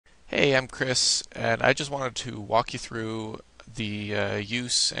Hey, I'm Chris, and I just wanted to walk you through the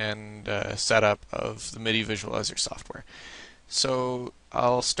use and setup of the Midi Visualizer software. So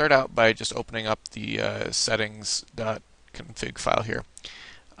I'll start out by just opening up the settings.config file here.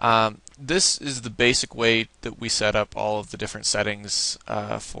 This is the basic way that we set up all of the different settings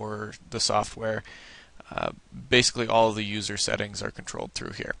for the software. Basically, all of the user settings are controlled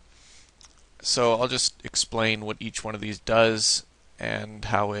through here. So I'll just explain what each one of these does and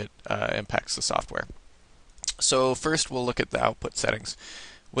how it impacts the software. So first we'll look at the output settings.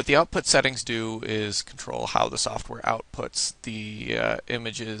 What the output settings do is control how the software outputs the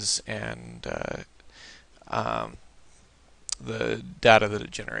images and the data that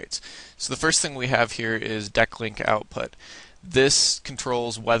it generates. So the first thing we have here is Decklink Output. This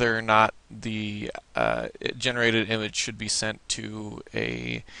controls whether or not the generated image should be sent to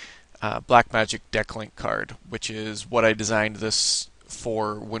a Blackmagic Decklink card, which is what I designed this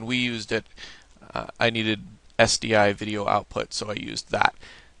for. When we used it, I needed SDI video output, so I used that.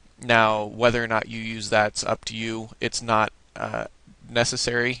 Now, whether or not you use that's up to you. It's not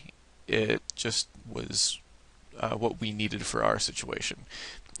necessary. It just was what we needed for our situation.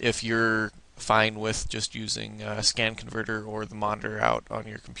 If you're fine with just using a scan converter or the monitor out on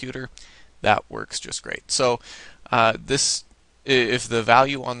your computer, that works just great. So if the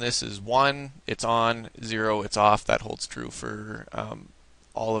value on this is 1, it's on, 0, it's off. That holds true for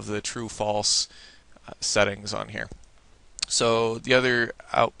all of the true false settings on here. So the other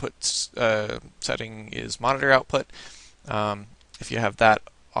output setting is monitor output. If you have that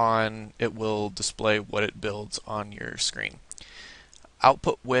on, it will display what it builds on your screen.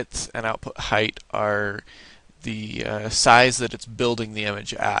 Output width and output height are the size that it's building the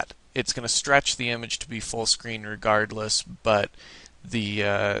image at. It's going to stretch the image to be full screen regardless, but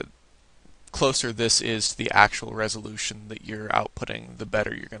the closer this is to the actual resolution that you're outputting, the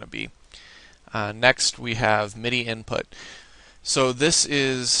better you're going to be. Next, we have Midi Input. So this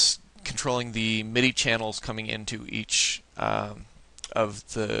is controlling the MIDI channels coming into each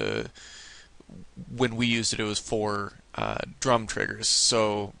of the. When we used it, it was 4 drum triggers.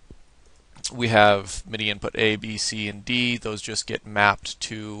 So we have MIDI input A, B, C, and D. Those just get mapped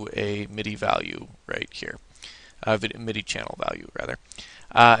to a MIDI value right here, MIDI channel value rather.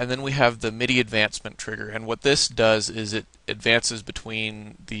 And then we have the MIDI advancement trigger, and what this does is it advances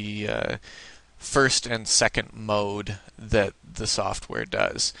between the first and second mode that the software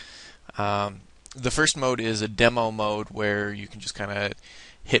does. The first mode is a demo mode where you can just kind of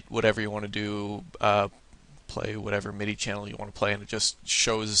hit whatever you want to do, play whatever MIDI channel you want to play, and it just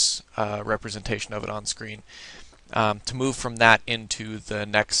shows representation of it on screen. To move from that into the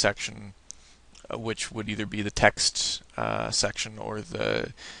next section, which would either be the text section or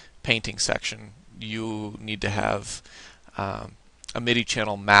the painting section, you need to have a MIDI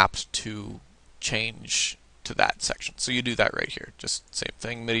channel mapped to change to that section. So you do that right here. Just same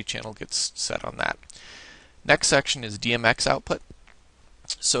thing, MIDI channel gets set on that. Next section is Dmx Output.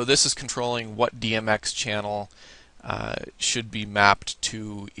 So this is controlling what Dmx channel should be mapped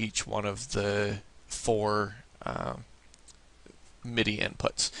to each one of the 4 MIDI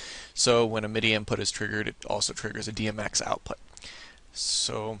inputs. So when a MIDI input is triggered, it also triggers a Dmx output.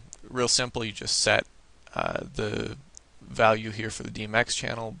 So real simple, you just set the value here for the Dmx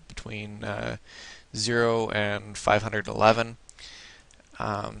channel between 0 and 511.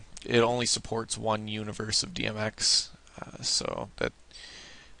 It only supports one universe of Dmx, so that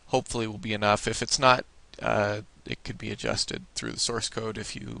hopefully will be enough. If it's not, it could be adjusted through the source code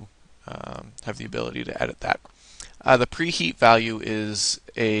if you have the ability to edit that. The preheat value is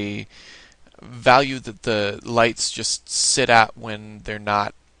a value that the lights just sit at when they're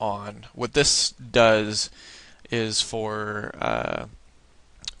not on. What this does is for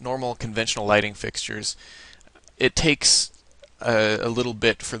normal conventional lighting fixtures, it takes a little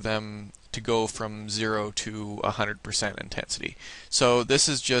bit for them to go from 0 to 100% intensity. So this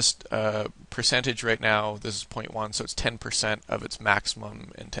is just a percentage right now. This is 0.1, so it's 10% of its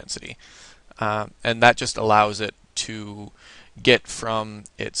maximum intensity. And that just allows it to get from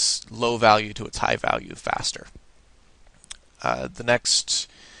its low value to its high value faster. The next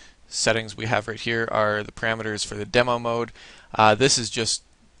settings we have right here are the parameters for the demo mode. This is just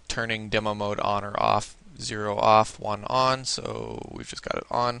turning demo mode on or off. 0 off, 1 on, so we've just got it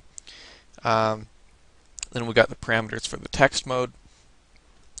on. Then we got the parameters for the text mode.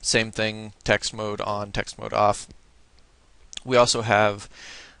 Same thing, text mode on, text mode off. We also have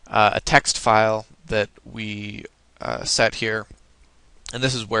a text file that we set here, and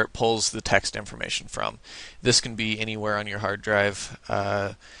this is where it pulls the text information from. This can be anywhere on your hard drive,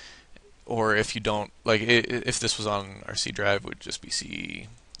 or if you don't, like if this was on our C drive, it would just be C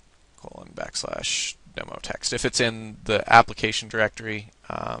 /demo text. If it's in the application directory,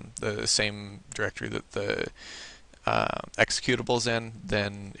 the same directory that the executable's in,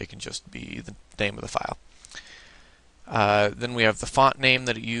 then it can just be the name of the file. Then we have the font name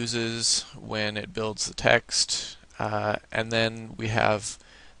that it uses when it builds the text, and then we have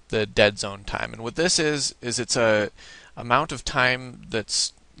the dead zone time. And what this is it's a amount of time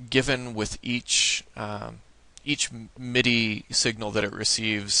that's given with each MIDI signal that it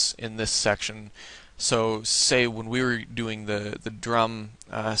receives in this section. So say when we were doing the drum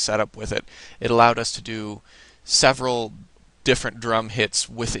setup with it, it allowed us to do several different drum hits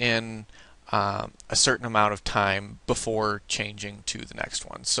within a certain amount of time before changing to the next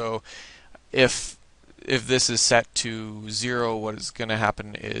one. So if this is set to 0, what is going to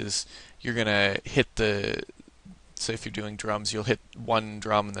happen is you're going to hit the, say if you're doing drums, you'll hit one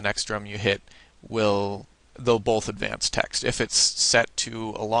drum and the next drum you hit they'll both advance text. If it's set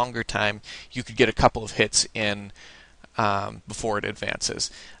to a longer time, you could get a couple of hits in before it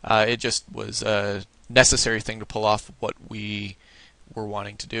advances. It just was a necessary thing to pull off what we were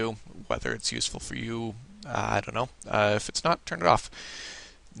wanting to do. Whether it's useful for you, I don't know. If it's not, turn it off.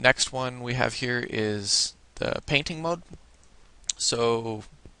 Next one we have here is the painting mode. So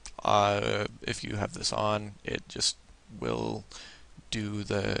if you have this on, it just will do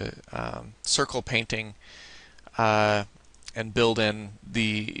the circle painting and build in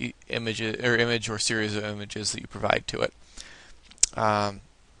the image or series of images that you provide to it.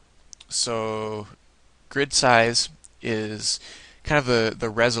 So grid size is kind of the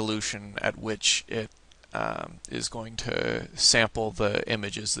resolution at which it is going to sample the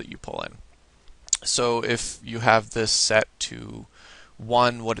images that you pull in. So if you have this set to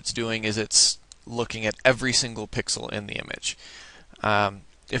 1, what it's doing is it's looking at every single pixel in the image.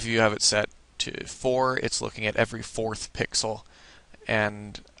 If you have it set to 4, it's looking at every 4th pixel,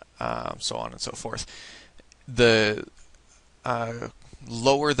 and so on and so forth. The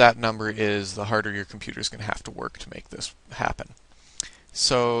lower that number is, the harder your computer is going to have to work to make this happen.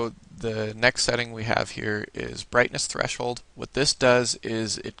 So the next setting we have here is brightness threshold. What this does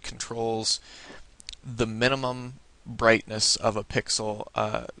is it controls the minimum brightness of a pixel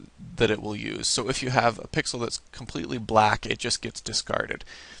that it will use. So if you have a pixel that's completely black, it just gets discarded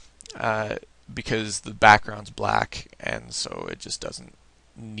because the background's black, and so it just doesn't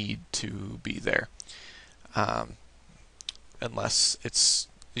need to be there unless it's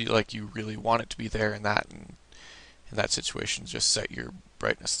like you really want it to be there. In that situation, just set your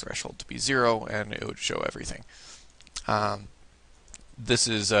brightness threshold to be 0 and it would show everything. This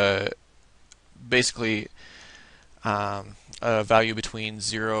is basically a value between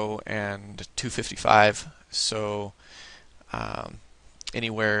 0 and 255, so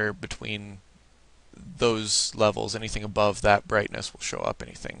anywhere between those levels, anything above that brightness will show up,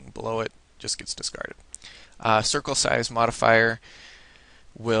 anything below it just gets discarded. Circle size modifier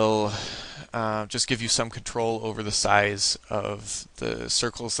will just give you some control over the size of the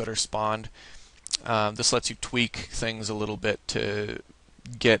circles that are spawned. This lets you tweak things a little bit to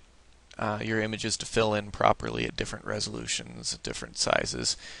get your images to fill in properly at different resolutions, at different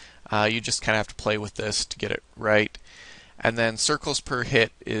sizes. You just kind of have to play with this to get it right. And then circles per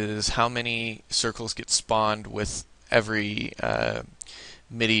hit is how many circles get spawned with every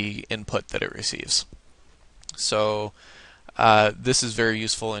MIDI input that it receives. So this is very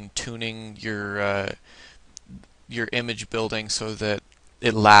useful in tuning your image building so that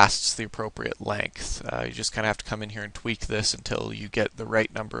it lasts the appropriate length. You just kind of have to come in here and tweak this until you get the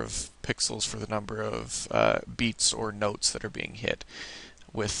right number of pixels for the number of beats or notes that are being hit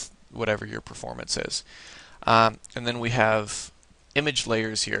with whatever your performance is. And then we have image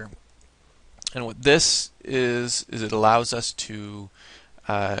layers here. And what this is it allows us to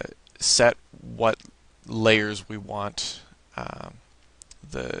set what layers we want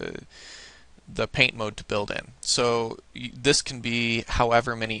the paint mode to build in. So this can be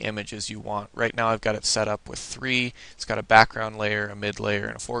however many images you want. Right now I've got it set up with 3. It's got a background layer, a mid layer,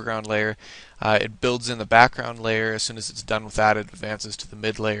 and a foreground layer. It builds in the background layer. As soon as it's done with that, it advances to the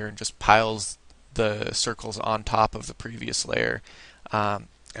mid layer and just piles the circles on top of the previous layer, and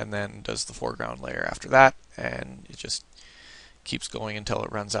then does the foreground layer after that, and it just keeps going until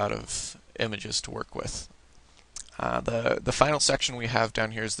it runs out of images to work with. The final section we have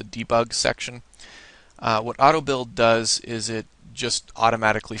down here is the debug section. What AutoBuild does is it just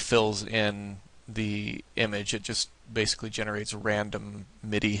automatically fills in the image. It just basically generates random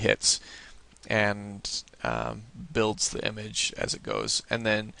MIDI hits and builds the image as it goes. And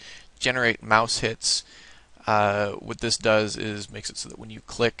then generate mouse hits. What this does is makes it so that when you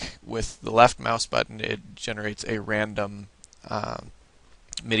click with the left mouse button, it generates a random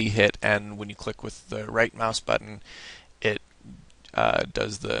MIDI hit, and when you click with the right mouse button, it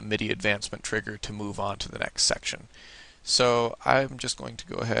does the MIDI advancement trigger to move on to the next section. So I'm just going to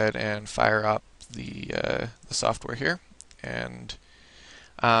go ahead and fire up the software here, and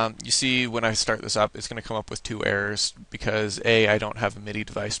you see when I start this up, it's going to come up with two errors because A, I don't have a MIDI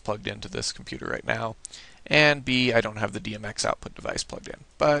device plugged into this computer right now, and B, I don't have the Dmx Output device plugged in.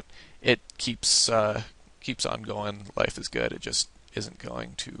 But it keeps on going. Life is good. It just isn't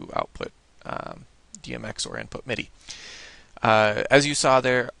going to output Dmx or input MIDI. As you saw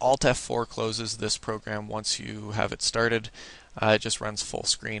there, Alt F4 closes this program once you have it started. It just runs full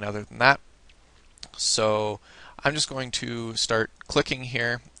screen other than that. So I'm just going to start clicking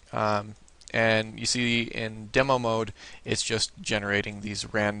here, and you see in demo mode it's just generating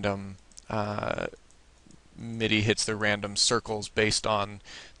these random MIDI hits, the random circles based on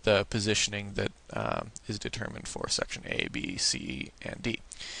the positioning that is determined for section A, B, C, and D.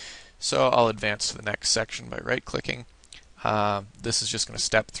 So I'll advance to the next section by right-clicking. This is just going to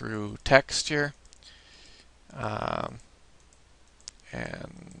step through text here, and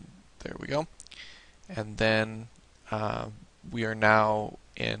there we go. And then we are now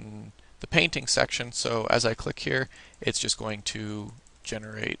in the painting section, so as I click here, it's just going to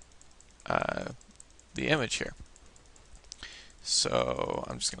generate the image here. So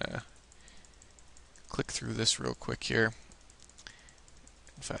I'm just going to click through this real quick here.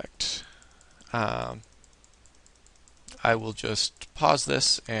 In fact, I will just pause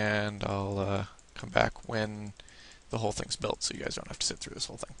this and I'll come back when the whole thing's built, so you guys don't have to sit through this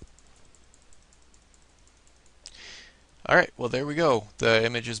whole thing. Alright, well there we go. The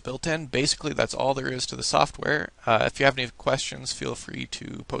image is built in. Basically that's all there is to the software. If you have any questions, feel free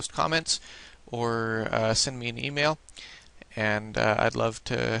to post comments or send me an email, and I'd love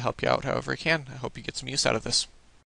to help you out however I can. I hope you get some use out of this.